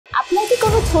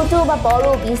ছোট বা বড়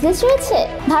বিজনেস রয়েছে?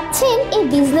 ভাবছেন এই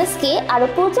বিজনেসকে আরো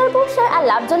প্রচার প্রসার আর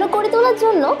লাভজনক করে তোলার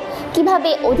জন্য কিভাবে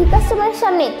অধিক কাস্টমারের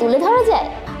সামনে তুলে ধরা যায়?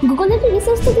 গুগলের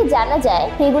রিসার্চ থেকে জানা যায়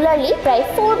রেগুলারলি প্রায়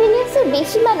 4 বিলিয়নের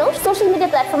বেশি মানুষ সোশ্যাল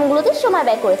মিডিয়া প্ল্যাটফর্মগুলোতে সময়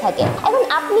ব্যয় করে থাকে। এখন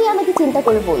আপনি আমাকে চিন্তা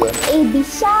করে বলুন, এই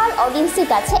বিশাল অডিয়েন্সের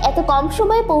কাছে এত কম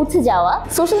সময়ে পৌঁছে যাওয়া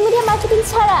সোশ্যাল মিডিয়া মার্কেটিং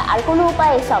ছাড়া আর কোনো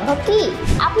উপায় সম্ভব কি?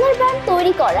 আপনার ব্র্যান্ড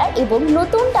তৈরি করার এবং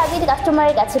নতুন টার্গেট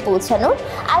কাস্টমারের কাছে পৌঁছানোর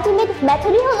আলটিমেট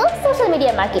মেথডই হলো সোশ্যাল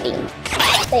মিডিয়া মার্কেটিং।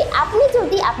 তাই আপনি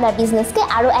যদি আপনার বিজনেসকে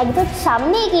আরো এক ধাপ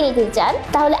সামনে এগিয়ে নিতে চান,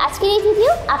 তাহলে আজকের এই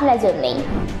ভিডিও আপনার জন্যই।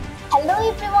 হ্যালো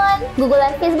এভরিওয়ান, গুগল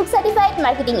আর Facebook certified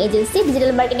marketing agency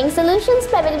digital marketing solutions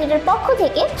private লিমিটেডের পক্ষ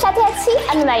থেকে সাথে আছি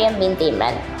আমি মারিয়াম বিনতে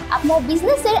ইমরান। আপনার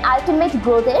বিজনেসের আলটিমেট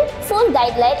গ্রোথের ফুল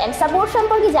গাইডলাইন এন্ড সাপোর্ট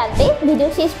সম্পর্কে জানতে ভিডিও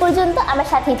শেষ পর্যন্ত আমার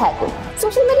সাথেই থাকুন।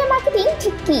 সোশ্যাল মিডিয়া মার্কেটিং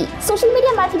ঠিক কি? সোশ্যাল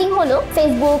মিডিয়া মার্কেটিং হলো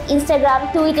Facebook, Instagram,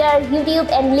 Twitter, YouTube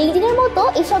and লিঙ্কডইনের মতো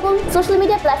এই সকল সোশ্যাল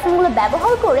মিডিয়া প্ল্যাটফর্মগুলো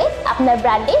ব্যবহার করে আপনার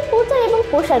ব্র্যান্ডের প্রচার এবং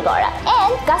প্রসার করা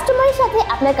এন্ড কাস্টমারের সাথে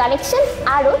আপনার কানেকশন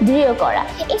আরো দৃঢ় করা।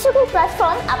 এই সকল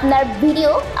প্ল্যাটফর্ম আপনার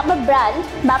ভিডিও, আপনার ব্র্যান্ড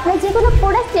বা আপনার যে কোনো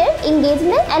প্রোডাক্টের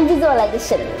এঙ্গেজমেন্ট এন্ড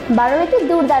ভিজুয়ালাইজেশন বাড়ানোর একটি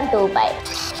দুর্দান্ত উপায়।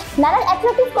 নানান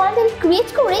অ্যাট্রাকটিভ কন্টেন্ট ক্রিয়েট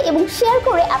করে এবং শেয়ার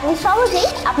করে আপনি সহজেই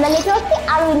আপনার নেটওয়ার্ককে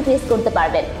আরো ইনক্রিজ করতে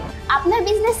পারবেন। আপনার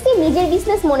বিজনেসকে নিজের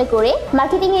বিজনেস মনে করে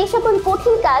মার্কেটিং এর সকল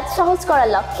কঠিন কাজ সহজ করার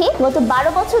লক্ষ্যে গত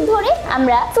 12 বছর ধরে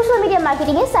আমরা সোশ্যাল মিডিয়া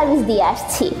মার্কেটিং এর সার্ভিস দিয়ে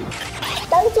আসছি।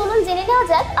 তাহলে চলুন জেনে নেওয়া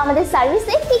যাক আমাদের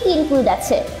সার্ভিসে কি কি ইনক্লুড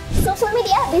আছে। Social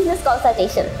media business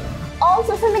consultation, all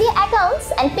social media accounts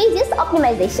and pages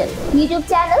optimization, YouTube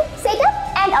channel setup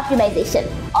and optimization,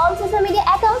 all social media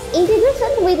accounts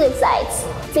integration with websites,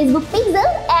 Facebook pixel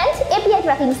and API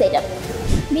tracking setup,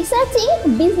 researching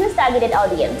business targeted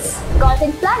audience,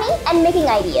 content planning and making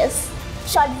ideas,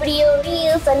 short video,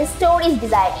 reels and stories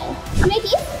designing,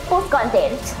 creative post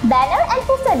content, banner and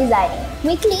poster designing,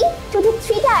 weekly 2 to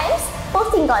 3 times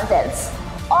posting contents,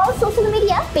 all social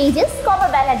media pages cover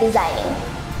banner designing,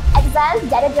 advanced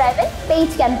data-driven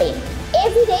page campaign,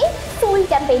 everyday full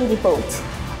campaign report,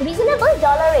 reasonable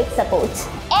dollar rate support,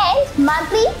 and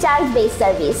monthly charge-based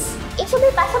service.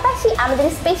 এসবের পাশাপাশি আমাদের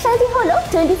speciality হলো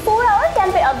 24-hour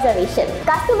campaign observation,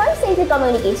 customer centric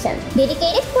communication,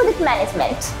 dedicated product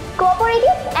management,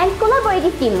 cooperative and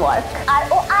collaborative teamwork,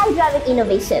 ROI driven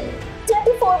innovation,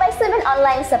 24/7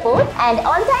 online support, and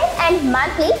on-time and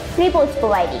monthly reports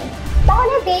providing.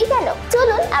 তাহলে দেরি কেন?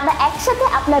 চলুন আমরা একসাথে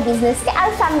আপনার বিজনেসকে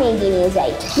আরো সামনে এগিয়ে নিয়ে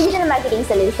যাই। ডিজিটাল মার্কেটিং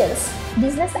সলিউশনস,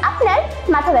 বিজনেস আপনার,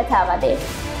 মাথা ব্যথা আমাদের।